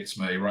curveball hits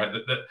me, right?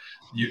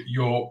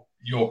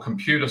 Your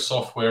computer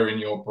software in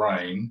your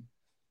brain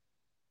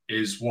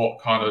is what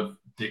kind of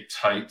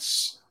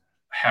dictates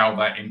how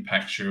that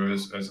impacts you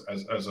as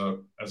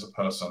a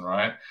person,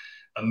 right?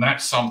 And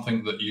that's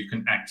something that you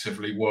can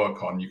actively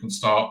work on. You can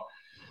start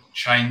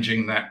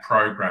changing that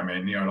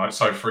programming, like,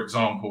 so for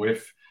example,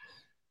 if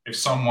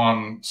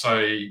someone,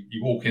 say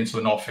you walk into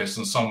an office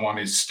and someone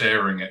is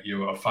staring at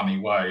you a funny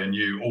way and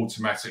you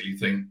automatically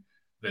think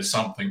there's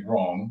something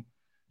wrong,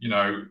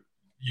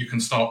 you can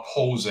start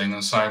pausing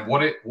and saying,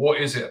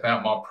 what is it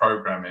about my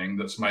programming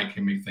that's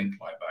making me think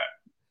like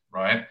that,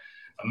 right?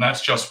 And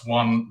that's just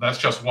one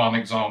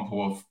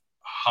example of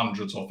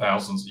hundreds or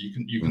thousands.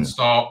 You can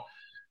start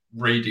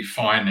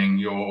redefining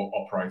your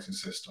operating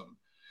system.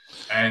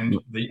 And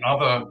the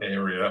other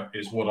area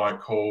is what I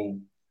call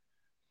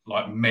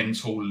like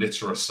mental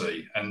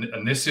literacy,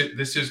 and this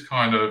is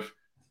kind of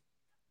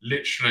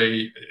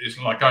literally, it's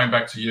like going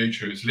back to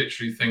YouTube. It's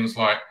literally things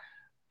like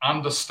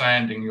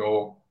understanding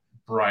your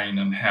brain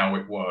and how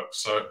it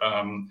works. So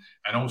and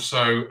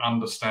also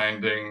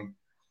understanding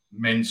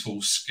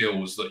mental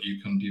skills that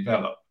you can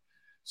develop.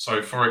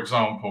 So for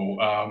example,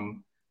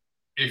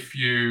 if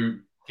you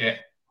get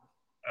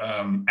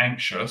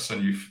anxious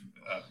and you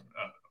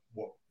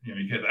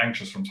get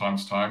anxious from time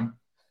to time,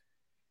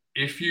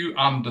 if you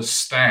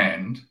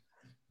understand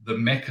the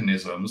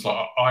mechanisms,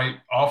 like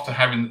after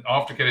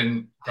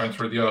going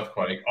through the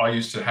earthquake, I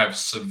used to have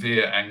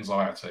severe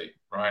anxiety,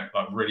 right?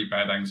 Like really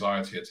bad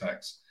anxiety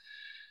attacks.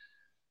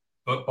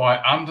 But by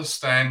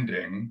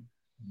understanding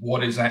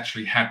what is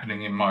actually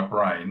happening in my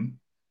brain,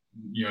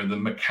 the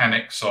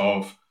mechanics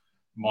of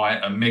my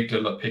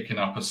amygdala picking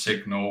up a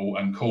signal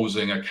and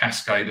causing a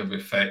cascade of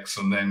effects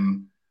and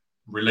then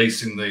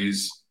releasing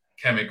these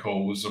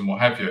chemicals and what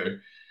have you,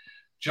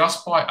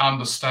 just by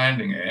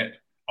understanding it,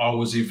 I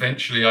was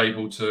eventually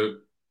able to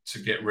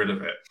get rid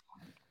of it,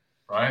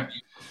 right?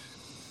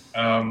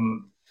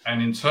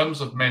 And in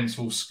terms of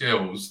mental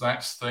skills,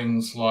 that's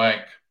things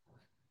like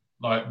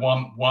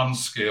one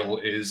skill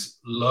is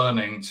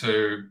learning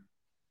to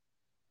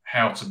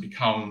how to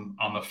become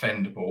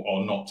unoffendable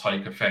or not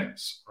take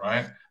offense,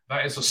 right?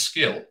 That is a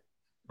skill,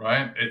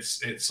 right?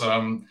 It's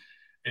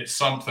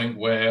something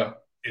where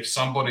if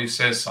somebody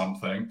says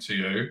something to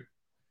you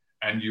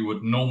and you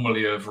would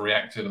normally have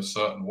reacted a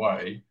certain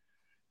way,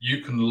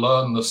 you can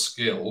learn the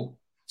skill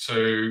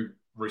to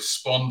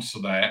respond to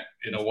that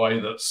in a way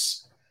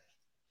that's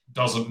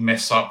doesn't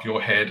mess up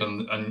your head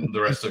and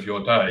the rest of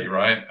your day,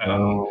 right?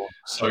 Oh,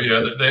 So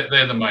yeah,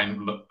 they're the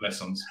main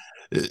lessons.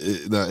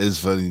 no, it's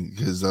funny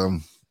because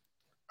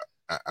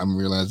I'm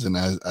realizing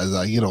as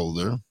I get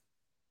older,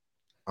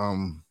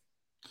 um,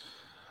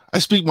 I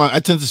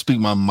tend to speak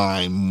my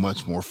mind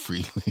much more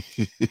freely.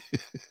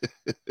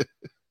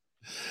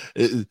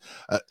 it,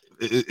 uh,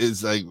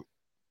 it's like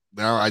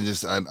now I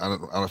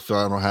don't feel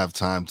I don't have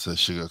time to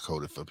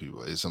sugarcoat it for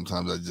people.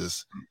 Sometimes I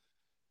just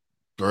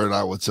blurt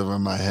out what's ever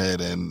in my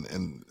head,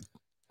 and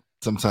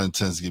sometimes it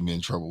tends to get me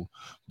in trouble.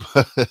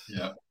 But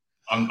Yeah,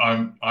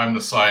 I'm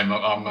the same.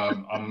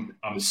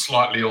 I'm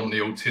slightly on the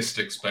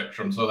autistic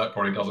spectrum, so that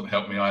probably doesn't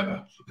help me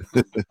either.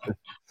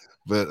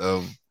 but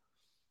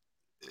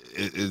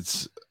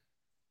it's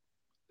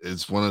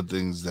one of the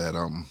things that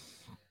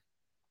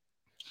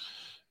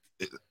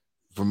it,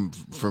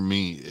 for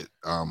me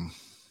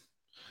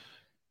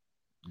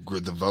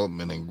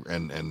development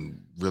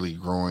and really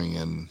growing,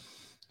 and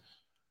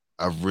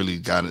I've really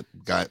got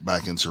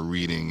back into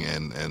reading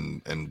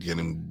and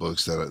getting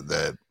books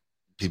that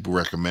people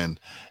recommend.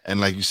 And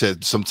like you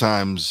said,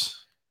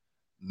 sometimes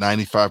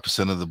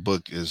 95% of the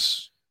book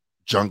is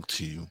junk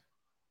to you,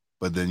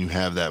 but then you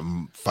have that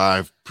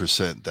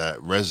 5% that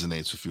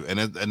resonates with you,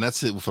 and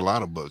that's it with a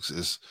lot of books.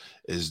 Is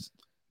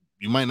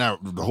you might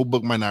not the whole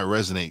book might not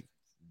resonate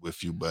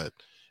with you, but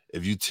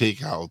if you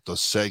take out the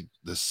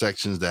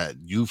sections that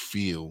you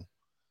feel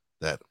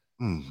that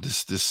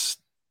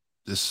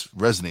this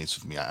resonates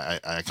with me,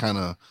 I kind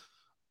of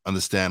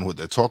understand what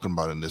they're talking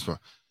about in this one,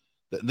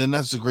 then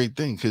that's a great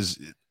thing. Because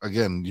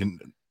again,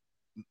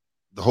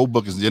 the whole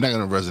book is you're not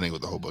going to resonate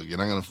with the whole book. You're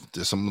not going to.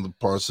 There's some of the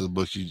parts of the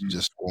book you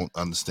just won't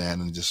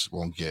understand and just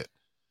won't get.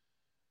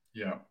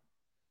 Yeah,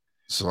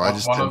 So I one,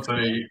 just one tend of to.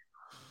 the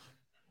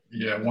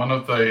yeah one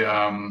of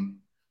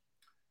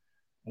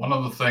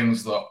the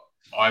things that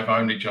I've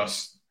only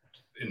just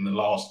in the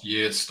last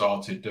year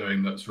started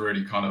doing that's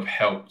really kind of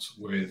helped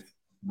with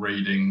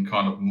reading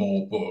kind of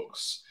more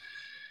books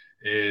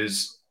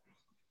is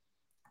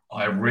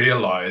I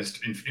realized,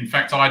 in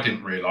fact, I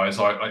didn't realize,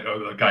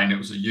 again, it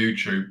was a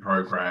YouTube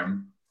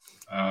program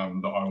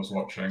that I was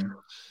watching.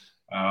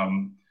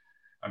 Um,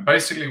 and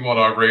basically, what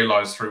I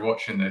realized through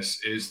watching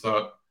this is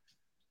that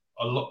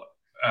a lot,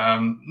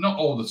 not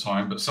all the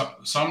time, but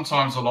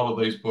sometimes a lot of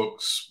these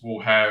books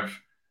will have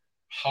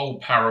whole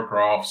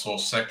paragraphs or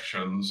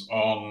sections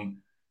on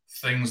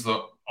things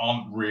that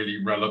aren't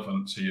really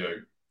relevant to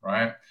you,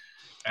 right?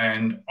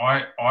 And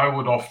I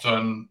would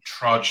often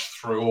trudge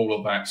through all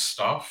of that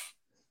stuff,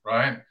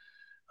 right?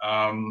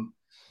 Um,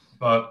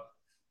 but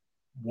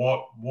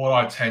what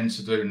I tend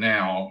to do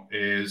now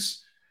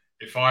is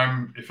if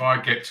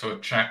I get to a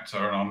chapter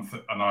and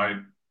I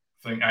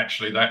think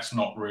actually that's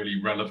not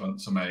really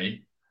relevant to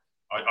me,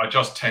 I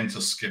just tend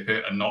to skip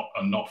it and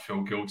not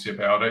feel guilty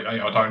about it. I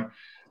don't.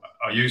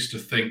 I used to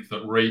think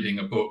that reading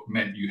a book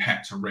meant you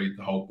had to read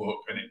the whole book,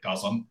 and it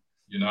doesn't.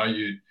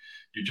 You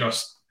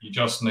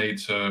just need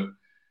to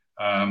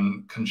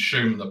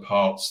consume the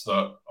parts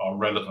that are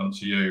relevant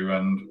to you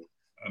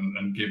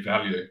and give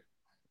value.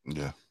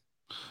 Yeah,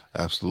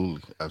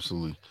 absolutely,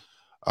 absolutely.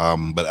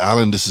 But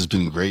Alan, this has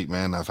been great,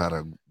 man. I've had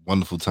a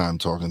wonderful time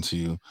talking to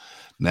you.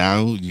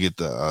 Now you get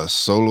the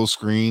solo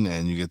screen,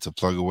 and you get to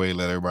plug away,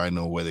 let everybody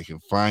know where they can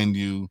find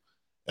you,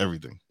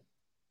 everything.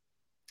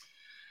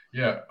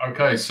 Yeah.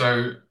 Okay.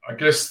 So I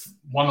guess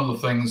one of the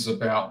things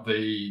about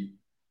the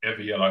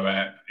EverYellow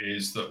app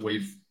is that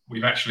we've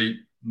actually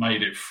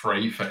made it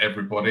free for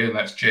everybody, and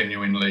that's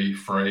genuinely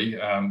free.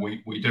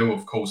 We do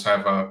of course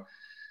have a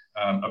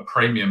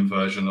premium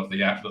version of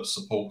the app that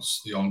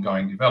supports the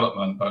ongoing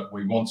development, but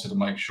we wanted to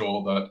make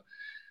sure that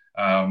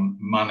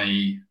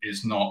money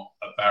is not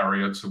a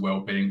barrier to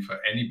well-being for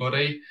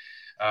anybody.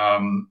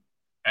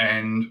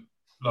 And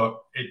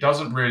look, it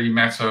doesn't really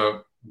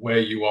matter where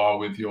you are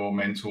with your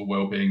mental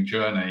well-being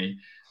journey.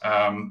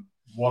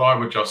 What I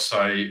would just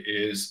say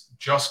is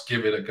just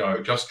give it a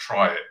go, just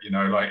try it.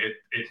 Like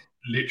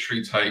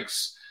literally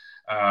takes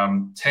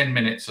 10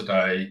 minutes a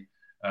day.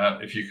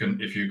 If you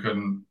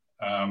can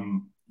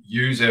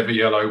use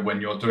EverYellow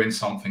when you're doing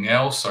something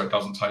else, so it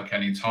doesn't take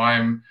any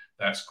time,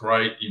 that's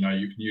great. You know,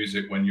 you can use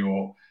it when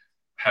you're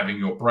having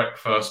your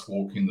breakfast,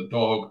 walking the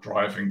dog,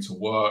 driving to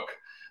work,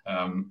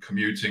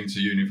 commuting to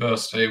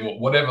university,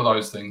 whatever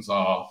those things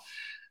are.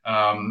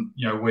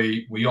 You know,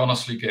 we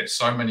honestly get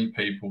so many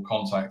people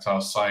contact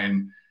us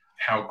saying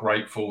how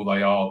grateful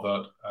they are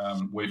that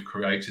we've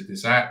created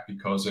this app,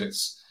 because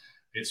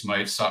it's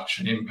made such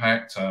an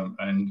impact.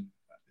 And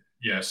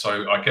yeah,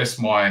 so I guess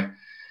my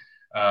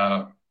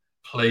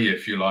plea,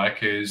 if you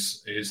like,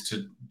 is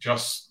to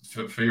just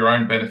for your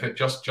own benefit,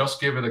 just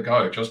give it a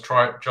go. Just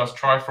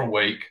try for a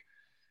week,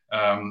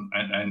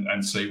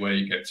 and see where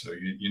you get to.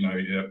 You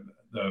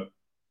know,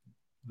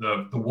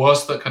 the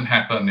worst that can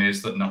happen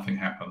is that nothing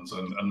happens,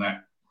 and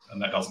that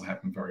doesn't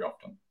happen very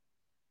often.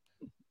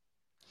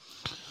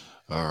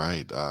 All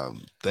right.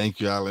 Thank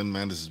you, Alan,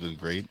 man. This has been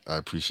great. I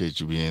appreciate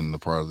you being a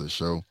part of the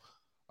show.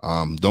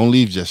 Don't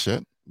leave just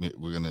yet.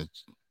 We're going to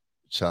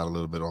chat a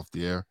little bit off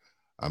the air.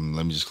 Let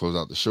me just close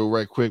out the show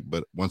right quick.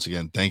 But once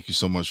again, thank you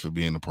so much for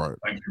being a part.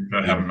 Thank you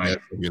for having me.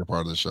 Being a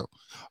part of the show.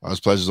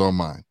 It's pleasure's all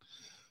mine.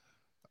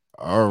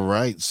 All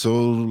right. So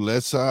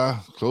let's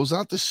close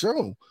out the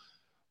show.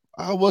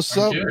 What's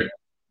up?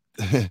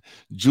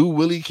 Drew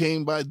Willie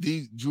came by.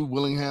 Drew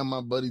Willingham,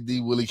 my buddy D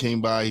Willie came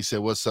by. He said,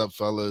 "What's up,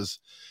 fellas?"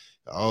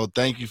 Oh,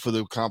 thank you for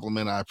the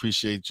compliment. I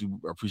appreciate you.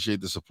 I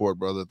appreciate the support,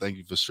 brother. Thank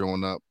you for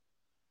showing up.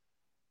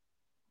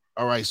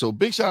 All right, so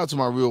big shout out to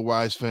my real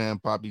Wize fan,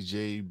 Poppy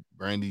J,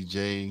 Brandy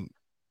J.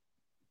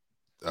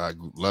 I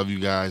love you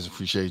guys.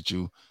 Appreciate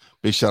you.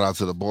 Big shout out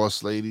to the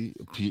boss lady.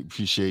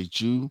 Appreciate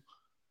you.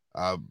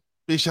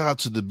 Big shout out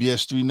to the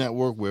BS3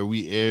 network, where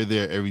we air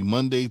there every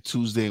Monday,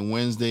 Tuesday, and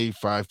Wednesday,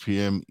 5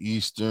 p.m.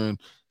 Eastern.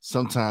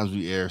 Sometimes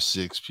we air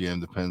 6 p.m.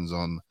 Depends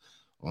on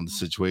the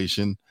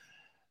situation.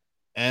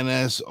 And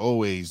as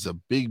always, a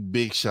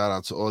big shout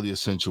out to all the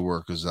essential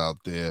workers out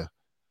there.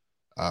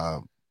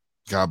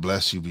 God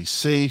bless you. Be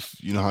safe.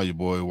 You know how your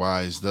boy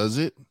Wize does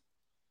it.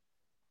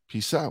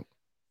 Peace out.